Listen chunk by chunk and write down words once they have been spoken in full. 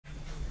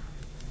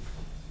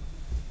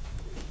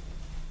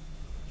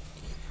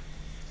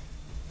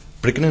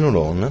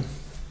Pregnenolone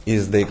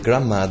is the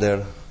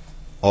grandmother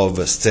of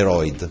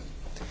steroid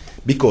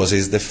because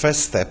it's the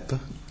first step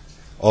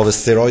of a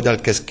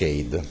steroidal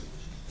cascade.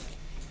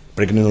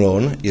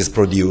 Pregnenolone is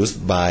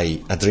produced by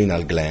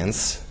adrenal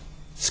glands,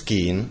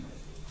 skin,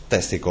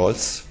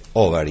 testicles,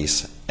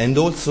 ovaries, and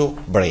also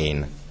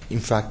brain. In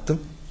fact,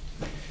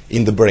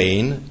 in the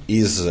brain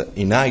is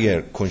in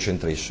higher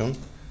concentration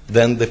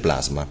than the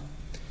plasma.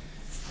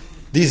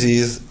 This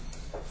is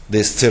the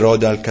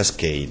steroidal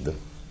cascade.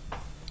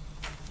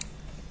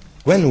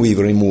 When we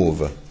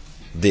remove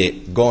the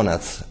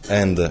gonads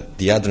and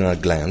the adrenal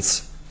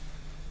glands,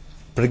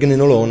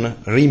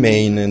 pregnenolone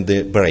remains in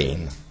the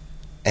brain.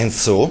 And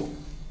so,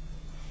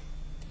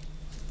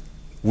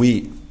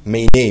 we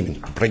may name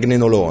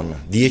pregnenolone,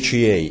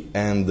 DHEA,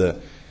 and the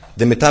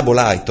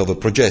metabolite of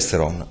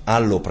progesterone,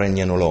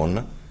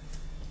 allopregnenolone,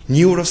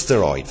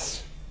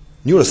 neurosteroids.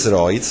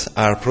 Neurosteroids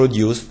are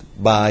produced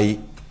by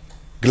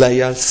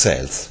glial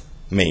cells,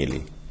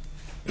 mainly.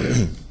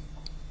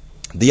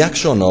 The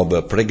action of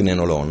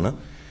pregnenolone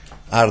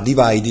are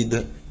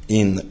divided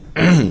in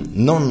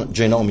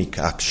non-genomic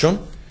action,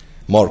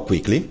 more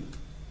quickly,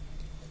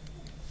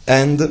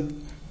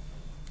 and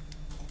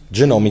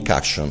genomic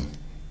action,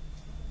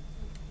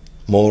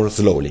 more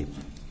slowly.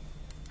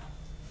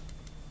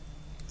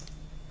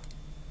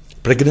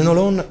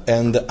 Pregnenolone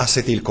and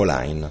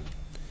acetylcholine.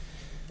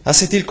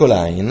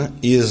 Acetylcholine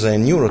is a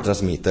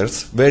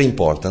neurotransmitter very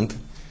important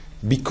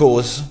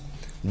because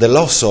the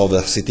loss of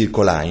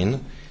acetylcholine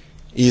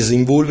is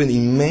involved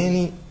in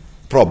many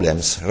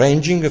problems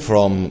ranging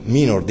from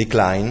minor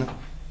decline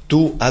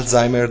to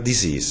Alzheimer's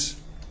disease.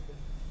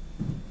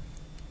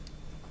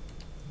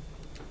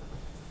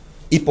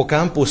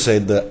 Hippocampus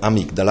and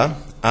amygdala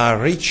are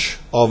rich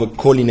of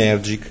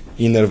cholinergic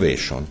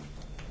innervation.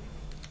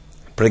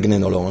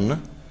 Pregnenolone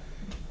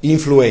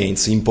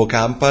influences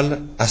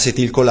hippocampal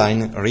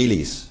acetylcholine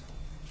release,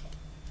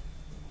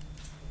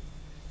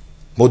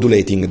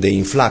 modulating the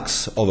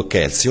influx of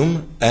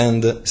calcium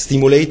and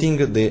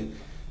stimulating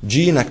the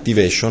gene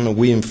activation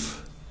with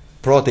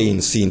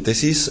protein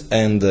synthesis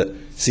and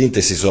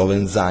synthesis of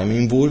enzyme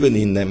involved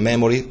in the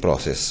memory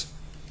process.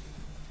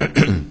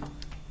 The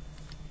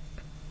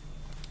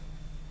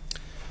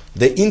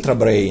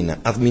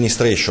intrabrain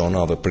administration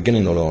of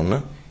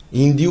pregnenolone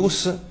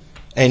induces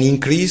an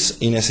increase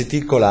in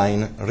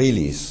acetylcholine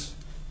release.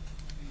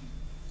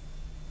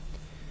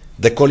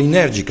 The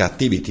cholinergic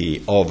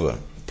activity of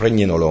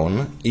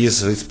pregnenolone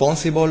is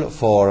responsible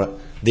for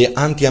the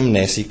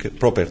antiamnesic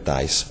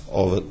properties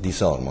of this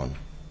hormone.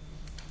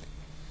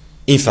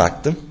 In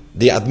fact,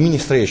 the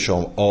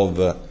administration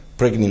of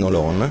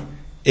pregnenolone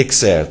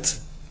exerts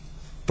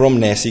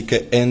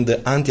promnesic and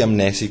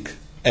antiamnesic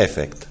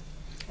effect,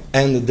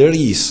 and there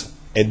is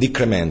a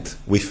decrement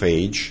with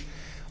age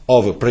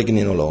of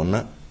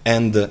pregnenolone,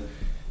 and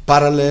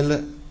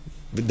parallel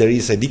there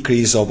is a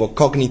decrease of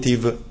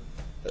cognitive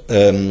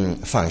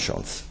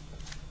functions.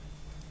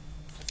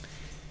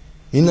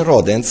 In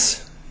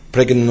rodents,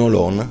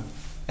 pregnenolone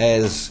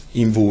is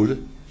involved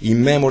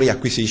in memory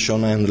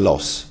acquisition and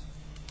loss.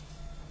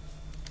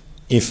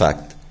 In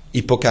fact,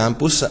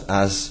 hippocampus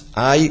has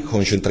high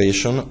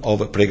concentration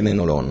of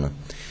pregnenolone,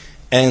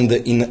 and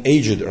in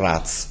aged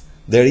rats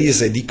there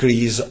is a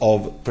decrease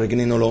of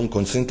pregnenolone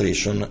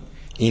concentration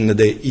in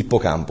the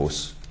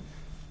hippocampus.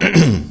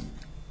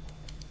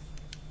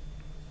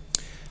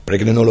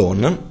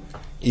 Pregnenolone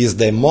is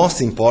the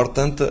most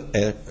important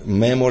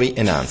memory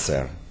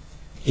enhancer.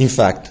 In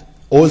fact,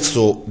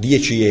 also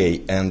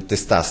DHEA and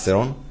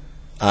testosterone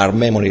are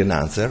memory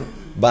enhancer,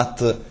 but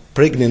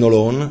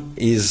pregnenolone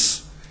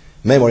is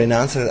memory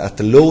enhancer at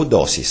low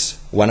doses,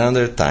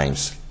 100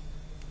 times.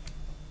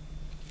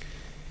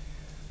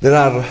 There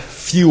are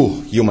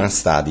few human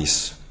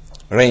studies,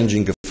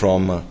 ranging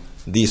from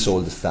this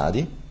old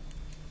study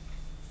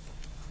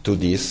to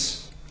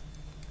this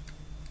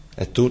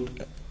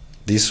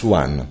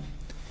one.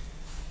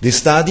 This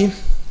study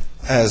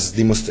has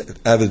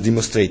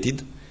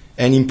demonstrated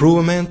an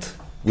improvement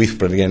with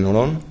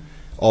pregnenolone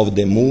of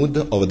the mood,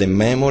 of the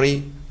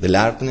memory, the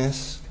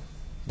alertness,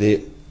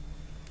 the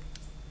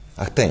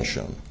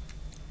attention.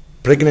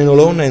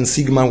 Pregnenolone and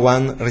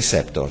sigma-1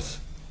 receptors.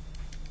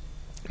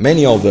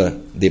 Many of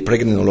the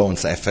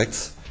pregnenolone's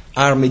effects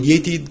are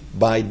mediated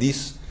by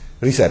these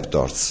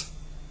receptors.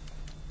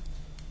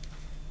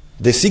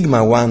 The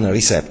sigma-1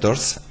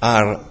 receptors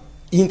are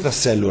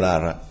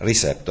intracellular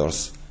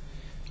receptors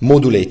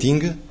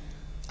modulating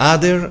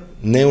other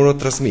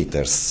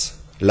neurotransmitters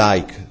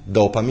like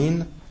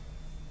dopamine,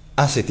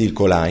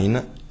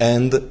 acetylcholine,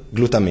 and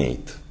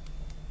glutamate.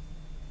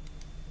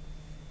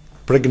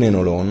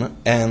 Pregnenolone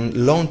and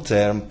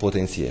long-term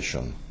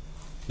potentiation.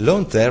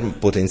 Long-term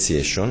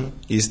potentiation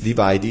is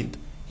divided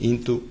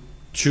into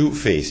two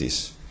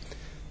phases.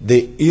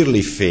 The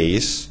early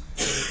phase,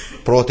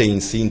 protein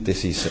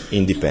synthesis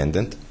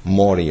independent,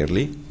 more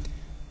early,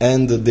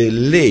 and the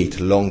late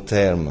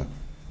long-term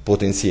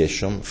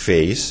potentiation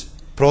phase,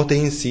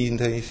 protein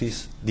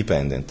synthesis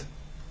dependent.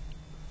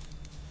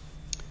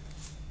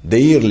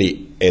 The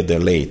early and the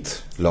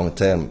late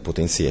long-term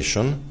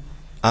potentiation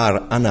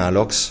are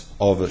analogs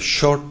of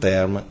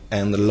short-term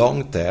and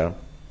long-term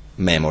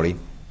memory.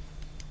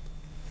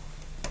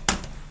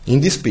 In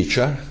this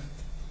picture,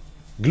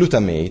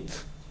 glutamate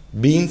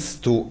binds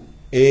to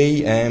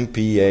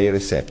AMPA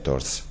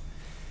receptors,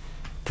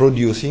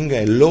 producing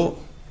a low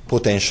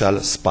potential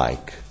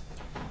spike.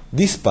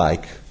 This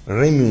spike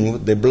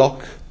removes the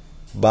block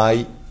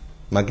by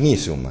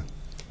magnesium,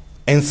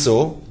 and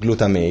so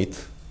glutamate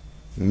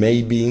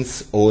may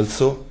bind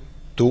also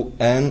to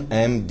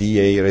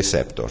NMDA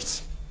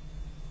receptors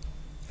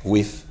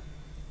with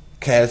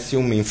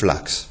calcium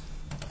influx.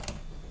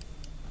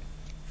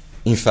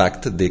 In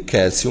fact, the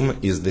calcium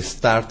is the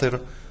starter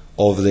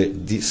of the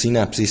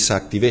synapses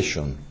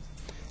activation,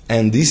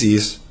 and this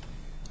is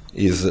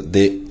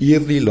the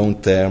early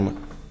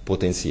long-term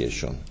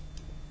potentiation.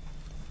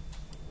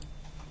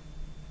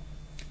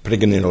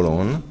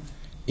 Pregnenolone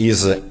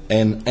is an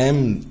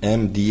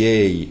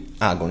NMDA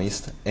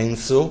agonist, and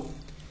so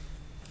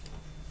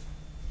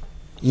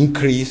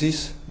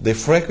increases the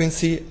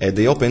frequency and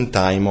the open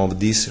time of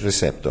these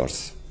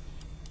receptors.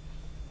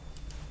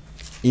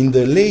 In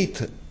the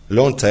late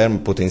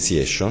long-term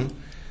potentiation,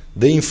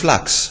 the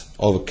influx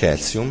of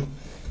calcium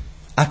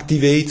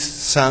activates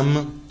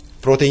some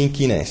protein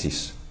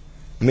kinesis,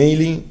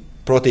 mainly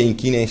protein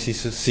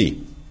kinesis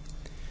C.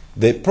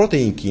 The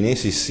protein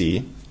kinesis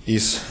C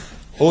is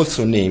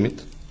also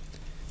named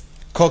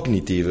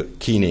cognitive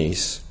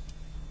kinase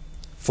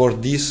for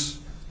this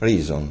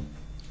reason.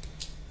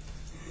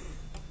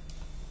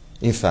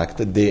 In fact,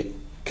 the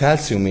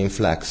calcium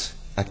influx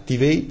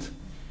activates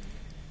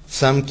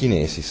some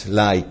kinesis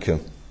like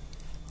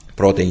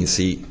protein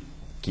C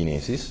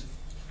kinesis,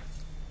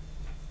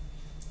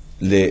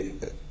 the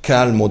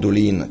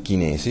calmodulin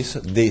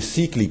kinesis, the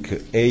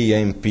cyclic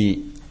AMP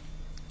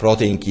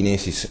protein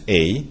kinesis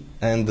A,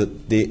 and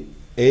the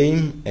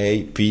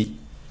AMAP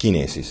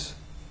kinesis.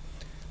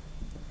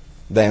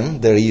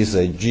 Then there is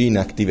a gene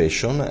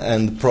activation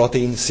and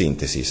protein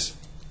synthesis.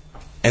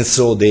 And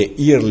so the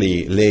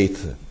early late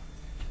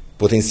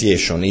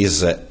potentiation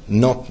is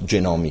not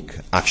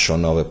genomic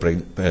action of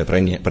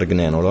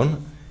pregnenolone,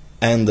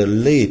 and the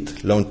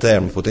late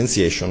long-term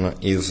potentiation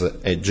is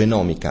a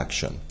genomic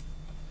action.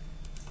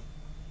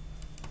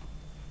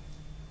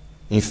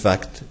 In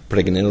fact,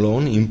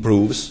 pregnenolone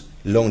improves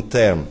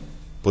long-term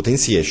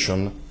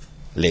potentiation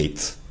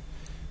late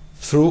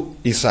through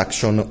its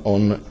action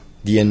on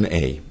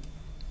DNA.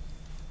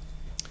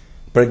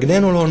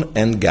 Pregnenolone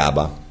and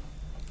GABA.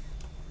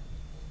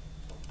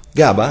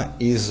 GABA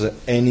is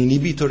an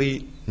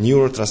inhibitory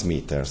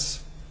neurotransmitter.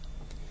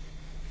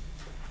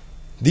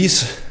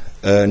 This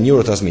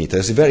neurotransmitter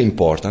is very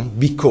important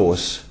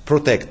because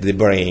protect the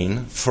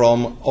brain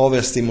from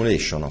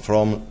overstimulation,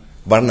 from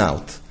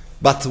burnout.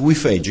 But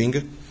with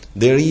aging,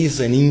 there is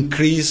an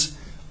increase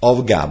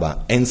of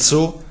GABA, and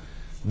so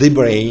the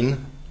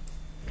brain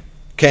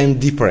can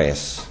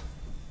depress.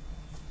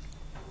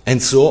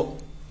 And so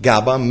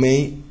GABA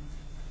may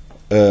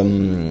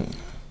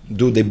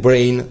do the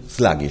brain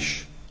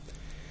sluggish.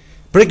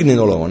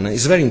 Pregnenolone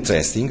is very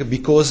interesting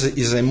because it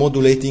is a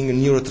modulating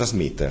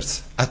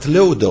neurotransmitter. At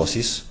low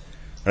doses,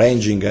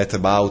 ranging at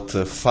about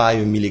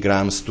 5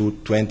 milligrams to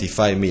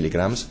 25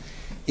 milligrams,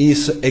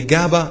 is a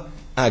GABA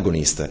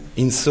agonist,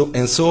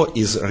 and so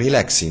is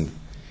relaxing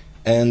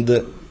and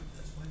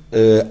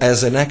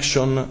has an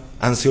action,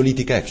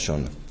 anxiolytic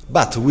action.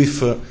 But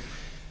with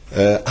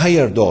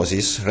higher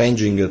doses,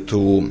 ranging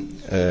to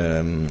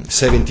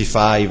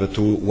 75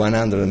 to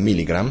 100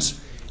 milligrams,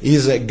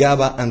 is a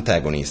GABA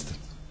antagonist,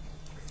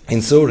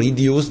 and so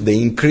reduce the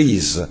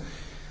increase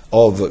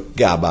of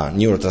GABA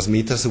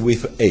neurotransmitters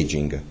with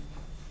aging,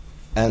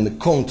 and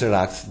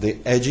counteracts the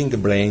aging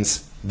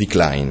brain's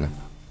decline.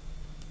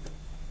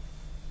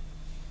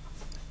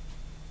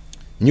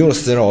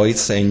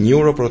 Neurosteroids and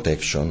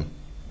neuroprotection.